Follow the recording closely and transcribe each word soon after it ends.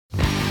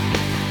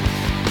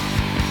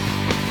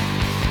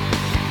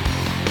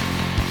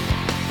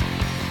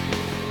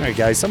All right,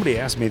 guys, somebody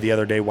asked me the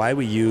other day why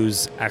we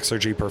use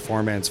Exergy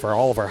Performance for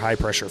all of our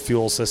high-pressure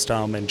fuel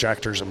system,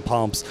 injectors, and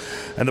pumps.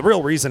 And the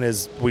real reason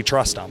is we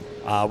trust them.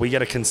 We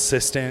get a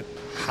consistent,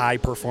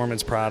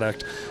 high-performance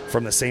product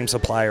from the same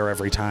supplier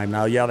every time.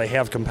 Now, yeah, they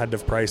have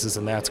competitive prices,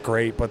 and that's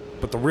great.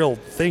 But the real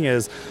thing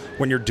is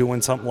when you're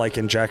doing something like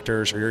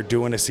injectors or you're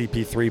doing a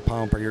CP3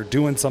 pump or you're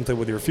doing something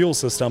with your fuel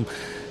system,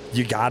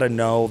 you got to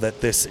know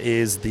that this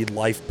is the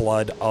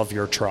lifeblood of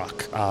your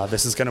truck.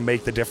 This is going to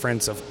make the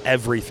difference of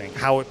everything,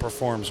 how it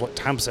performs, what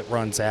temps it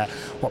runs at,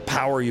 what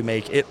power you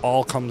make. It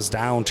all comes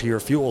down to your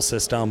fuel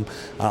system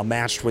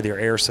matched with your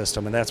air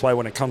system. And that's why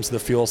when it comes to the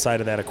fuel side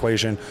of that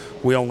equation,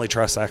 we only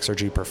trust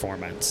Exergy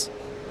Performance.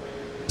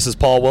 This is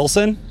Paul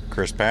Wilson.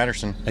 Chris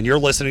Patterson. And you're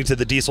listening to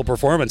the Diesel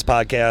Performance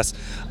Podcast.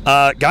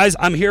 Guys,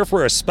 I'm here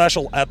for a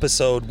special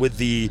episode with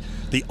the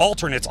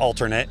alternate,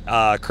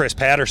 Chris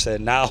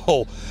Patterson.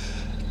 Now,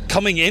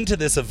 coming into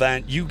this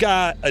event, you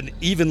got an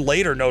even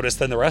later notice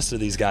than the rest of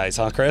these guys,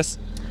 huh, Chris?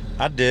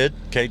 I did.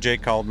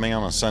 KJ called me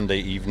on a Sunday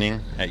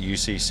evening at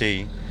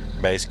UCC,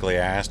 basically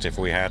asked if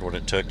we had what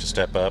it took to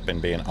step up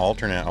and be an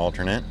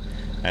alternate.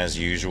 As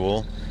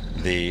usual,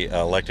 the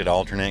elected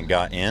alternate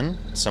got in,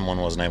 someone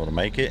wasn't able to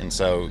make it, and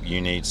so you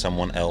need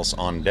someone else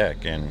on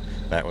deck, and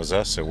that was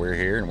us, so we're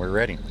here and we're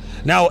ready.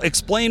 Now,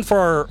 explain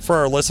for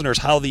our listeners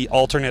how the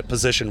alternate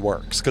position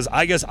works, because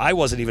I guess I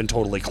wasn't even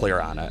totally clear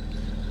on it.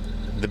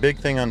 The big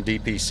thing on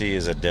DPC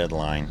is a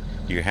deadline.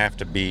 You have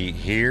to be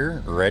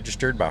here,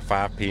 registered by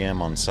 5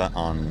 p.m. on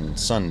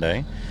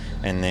Sunday,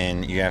 and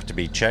then you have to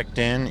be checked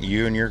in,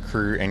 you and your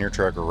crew and your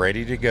truck are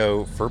ready to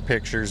go for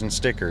pictures and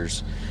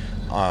stickers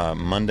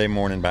Monday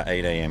morning by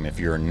 8 a.m. If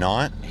you're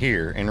not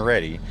here and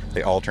ready,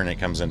 the alternate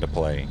comes into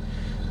play.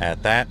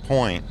 At that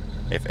point,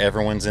 if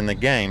everyone's in the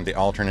game, the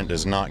alternate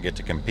does not get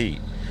to compete.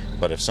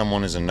 But if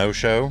someone is a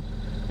no-show,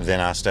 then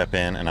I step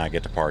in and I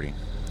get to party.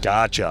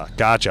 Gotcha.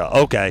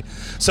 Okay.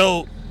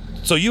 So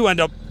you end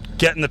up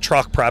getting the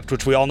truck prepped,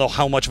 which we all know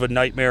how much of a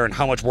nightmare and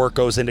how much work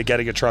goes into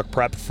getting a truck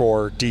prepped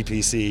for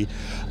DPC.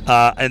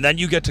 And then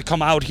you get to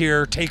come out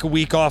here, take a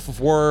week off of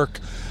work,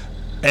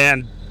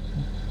 and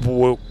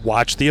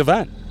watch the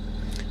event.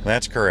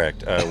 That's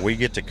correct. We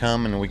get to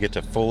come and we get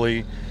to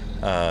fully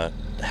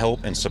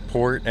help and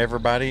support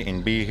everybody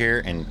and be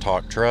here and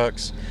talk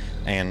trucks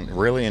and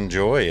really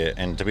enjoy it.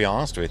 And to be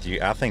honest with you,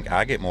 I think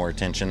I get more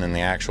attention than the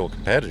actual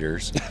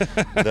competitors.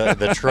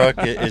 The truck,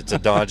 it's a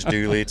Dodge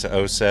Dually. It's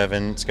a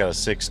 07. It's got a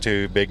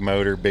 6.2, big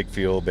motor, big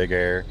fuel, big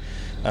air.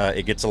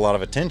 It gets a lot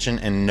of attention,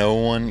 and no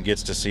one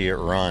gets to see it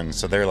run.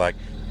 So they're like,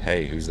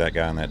 hey, who's that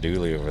guy in that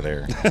dually over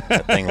there?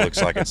 That thing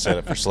looks like it's set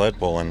up for sled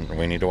pulling.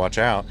 We need to watch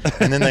out.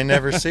 And then they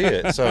never see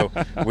it. So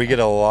we get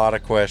a lot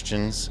of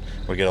questions.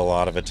 We get a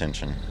lot of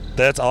attention.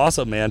 That's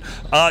awesome, man.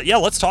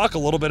 Let's talk a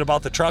little bit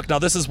about the truck. Now,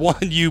 this is one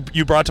you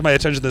brought to my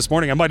attention this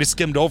morning. I might have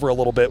skimmed over a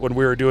little bit when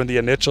we were doing the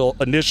initial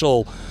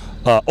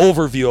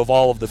overview of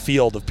all of the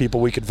field of people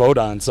we could vote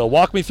on. So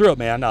walk me through it,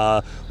 man.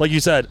 Like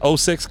you said,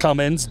 06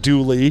 Cummins,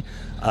 Dually.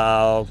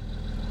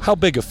 How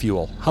big of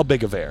fuel? How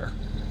big of air?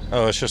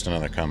 Oh, it's just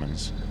another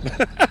Cummins.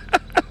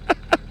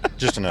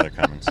 Just another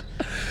Cummins.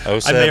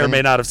 07, I may or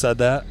may not have said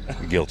that.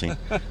 Guilty.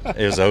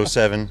 It was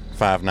 07,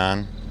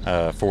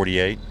 5.9,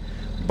 48.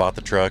 Bought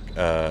the truck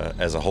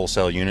as a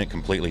wholesale unit,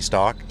 completely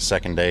stock.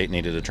 Second day, it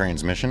needed a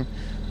transmission.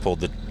 Pulled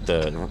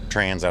the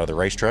trans out of the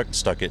race truck,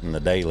 stuck it in the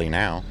daily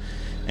now,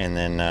 and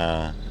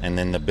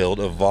then the build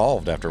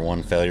evolved after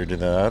one failure to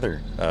the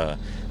other.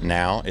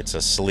 Now it's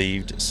a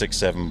sleeved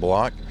 6.7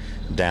 block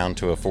down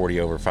to a 40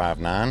 over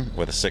 5.9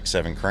 with a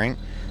 6.7 crank,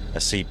 a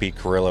CP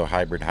Carrillo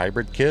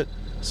hybrid kit.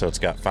 So it's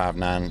got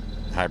 5.9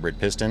 hybrid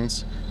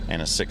pistons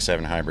and a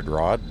 6.7 hybrid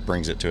rod,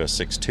 brings it to a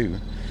 6.2.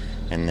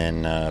 And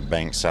then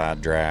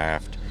bankside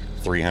draft,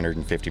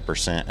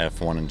 350%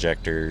 F1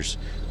 injectors,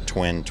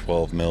 twin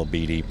 12 mil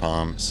BD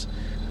pumps,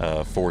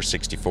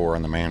 464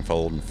 on the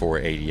manifold and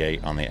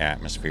 488 on the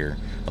atmosphere.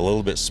 A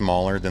little bit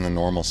smaller than the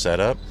normal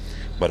setup,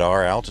 but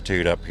our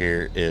altitude up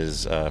here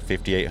is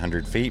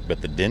 5,800 feet,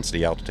 but the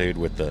density altitude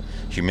with the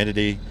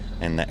humidity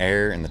and the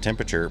air and the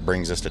temperature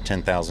brings us to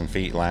 10,000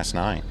 feet last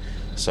night.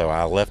 So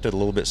I left it a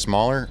little bit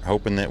smaller,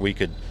 hoping that we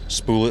could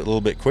spool it a little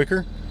bit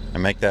quicker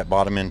and make that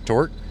bottom end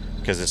torque,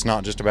 because it's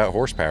not just about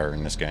horsepower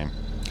in this game.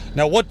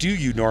 Now, what do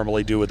you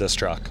normally do with this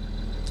truck?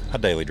 I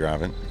daily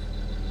drive it.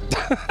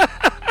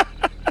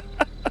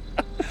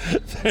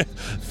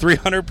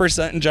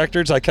 300%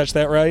 injectors, did I catch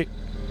that right?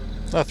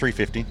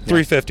 350.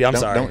 350, I'm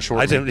sorry. Don't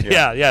short didn't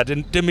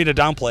mean to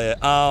downplay it.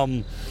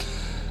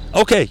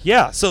 Okay,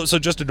 yeah, so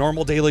just a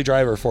normal daily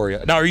driver for you.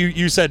 Now,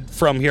 you said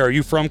from here. Are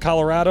you from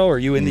Colorado? Are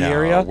you in the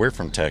area? No, we're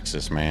from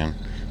Texas, man.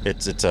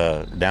 It's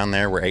down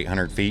there, we're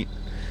 800 feet.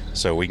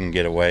 So we can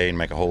get away and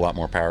make a whole lot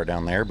more power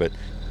down there. But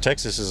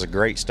Texas is a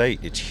great state.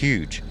 It's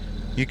huge.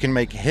 You can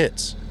make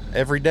hits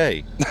every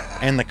day.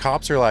 And the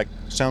cops are like,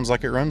 sounds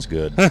like it runs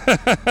good.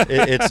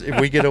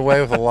 We get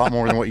away with a lot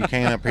more than what you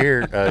can up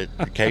here.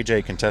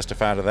 KJ can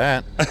testify to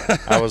that.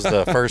 I was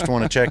the first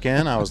one to check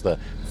in. I was the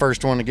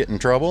first one to get in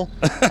trouble.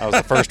 I was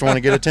the first one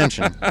to get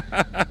attention.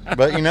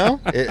 But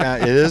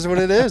it is what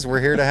it is.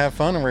 We're here to have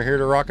fun, and we're here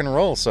to rock and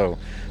roll. So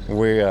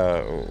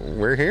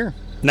we're here.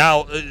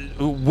 Now,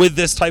 with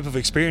this type of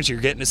experience,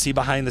 you're getting to see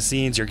behind the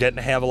scenes, you're getting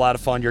to have a lot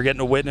of fun, you're getting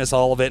to witness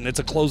all of it, and it's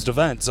a closed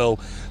event, so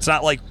it's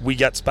not like we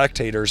get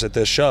spectators at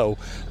this show.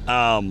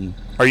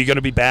 Are you going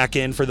to be back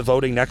in for the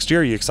voting next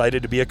year? Are you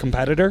excited to be a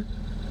competitor?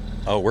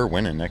 Oh, we're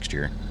winning next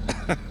year.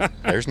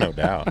 There's no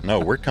doubt. No,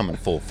 we're coming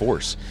full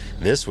force.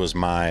 This was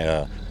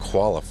my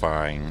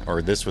qualifying,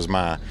 or this was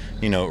my,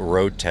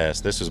 road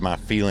test. This was my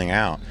feeling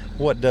out.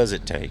 What does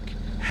it take?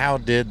 How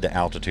did the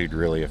altitude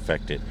really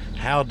affect it?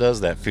 How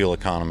does that fuel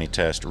economy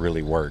test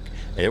really work?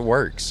 It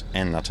works.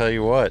 And I'll tell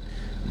you what,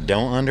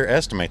 don't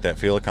underestimate that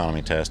fuel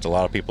economy test. A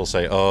lot of people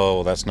say,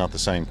 oh, that's not the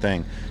same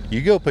thing.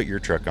 You go put your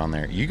truck on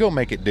there. You go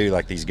make it do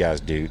like these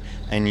guys do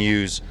and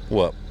use,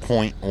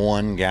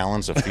 0.1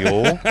 gallons of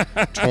fuel,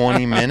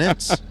 20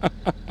 minutes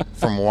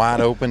from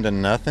wide open to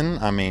nothing.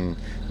 I mean,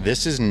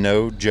 this is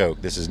no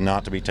joke. This is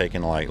not to be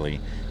taken lightly.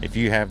 If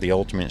you have the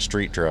ultimate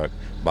street truck,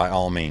 by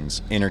all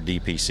means, enter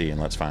DPC and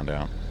let's find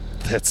out.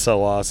 That's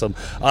so awesome.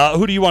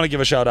 Who do you want to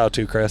give a shout out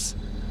to, Chris?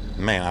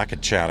 Man, I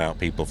could shout out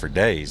people for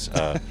days.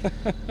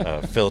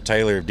 Phil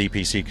Taylor of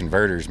DPC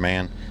Converters,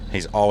 man,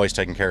 he's always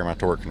taking care of my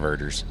torque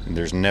converters.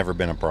 There's never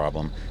been a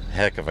problem.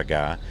 Heck of a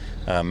guy.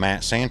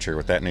 Matt Sancher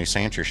with that new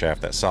Sancher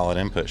shaft, that solid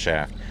input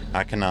shaft.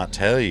 I cannot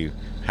tell you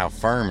how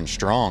firm and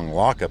strong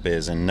lockup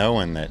is in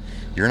knowing that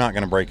you're not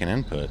going to break an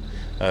input.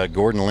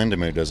 Gordon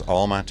Lindemuth does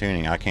all my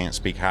tuning. I can't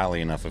speak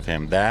highly enough of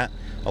him. That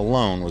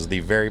alone was the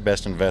very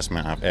best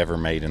investment I've ever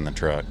made in the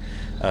truck.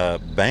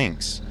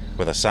 Banks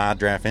with a side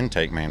draft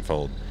intake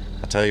manifold.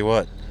 I tell you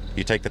what,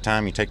 you take the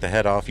time, you take the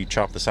head off, you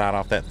chop the side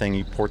off that thing,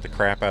 you port the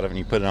crap out of it and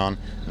you put it on,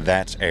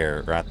 that's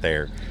air right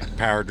there.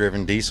 Power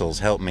driven diesels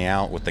helped me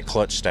out with the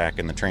clutch stack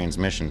and the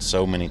transmission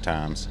so many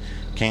times.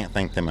 Can't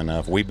thank them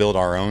enough. We build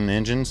our own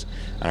engines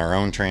and our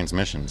own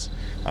transmissions,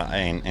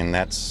 and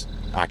that's,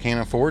 I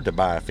can't afford to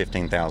buy a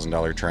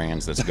 $15,000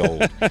 trans that's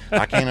gold.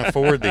 I can't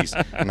afford these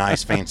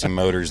nice fancy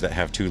motors that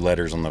have 2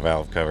 letters on the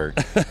valve cover.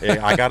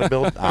 I got to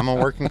build. I'm a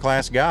working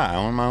class guy. I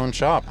own my own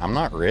shop. I'm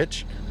not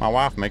rich. My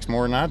wife makes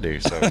more than I do.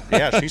 So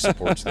yeah, she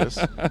supports this.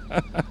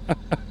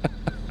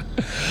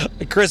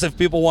 Chris, if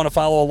people want to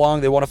follow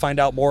along, they want to find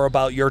out more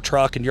about your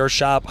truck and your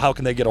shop, how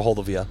can they get a hold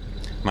of you?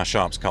 My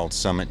shop's called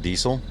Summit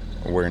Diesel.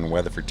 We're in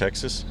Weatherford,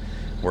 Texas.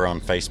 We're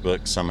on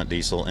Facebook, Summit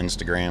Diesel,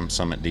 Instagram,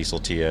 Summit Diesel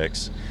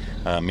TX.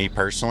 Me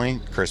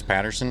personally, Chris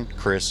Patterson,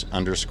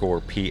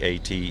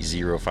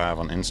 Chris_PAT05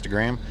 on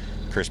Instagram,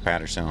 Chris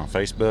Patterson on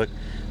Facebook.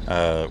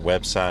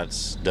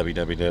 Website's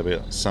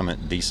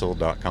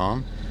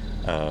www.summitdiesel.com.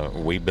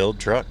 We build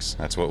trucks.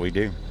 That's what we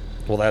do.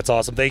 Well, that's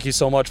awesome. Thank you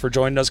so much for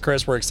joining us,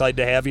 Chris. We're excited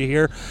to have you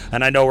here,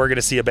 and I know we're going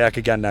to see you back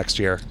again next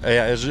year.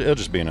 Yeah, it'll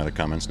just be another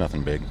Cummins,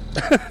 nothing big.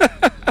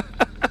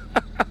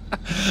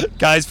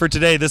 Guys, for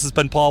today, this has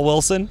been Paul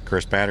Wilson.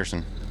 Chris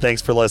Patterson.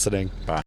 Thanks for listening. Bye.